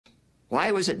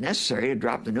Why was it necessary to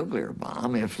drop the nuclear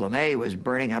bomb if LeMay was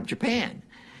burning up Japan?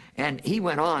 And he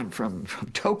went on from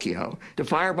Tokyo to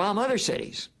firebomb other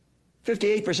cities.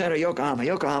 58% of Yokohama.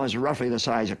 Yokohama is roughly the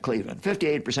size of Cleveland.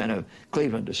 58% of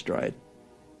Cleveland destroyed.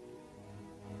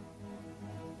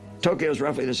 Tokyo is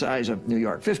roughly the size of New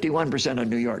York. 51% of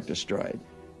New York destroyed.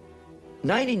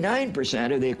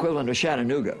 99% of the equivalent of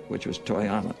Chattanooga, which was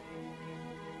Toyama.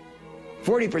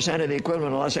 40% of the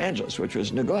equivalent of Los Angeles, which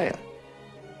was Nagoya.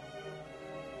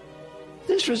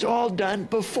 This was all done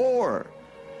before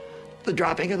the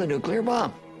dropping of the nuclear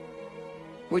bomb,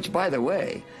 which, by the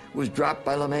way, was dropped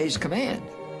by LeMay's command.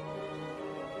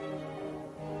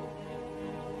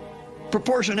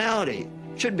 Proportionality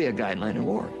should be a guideline in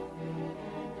war.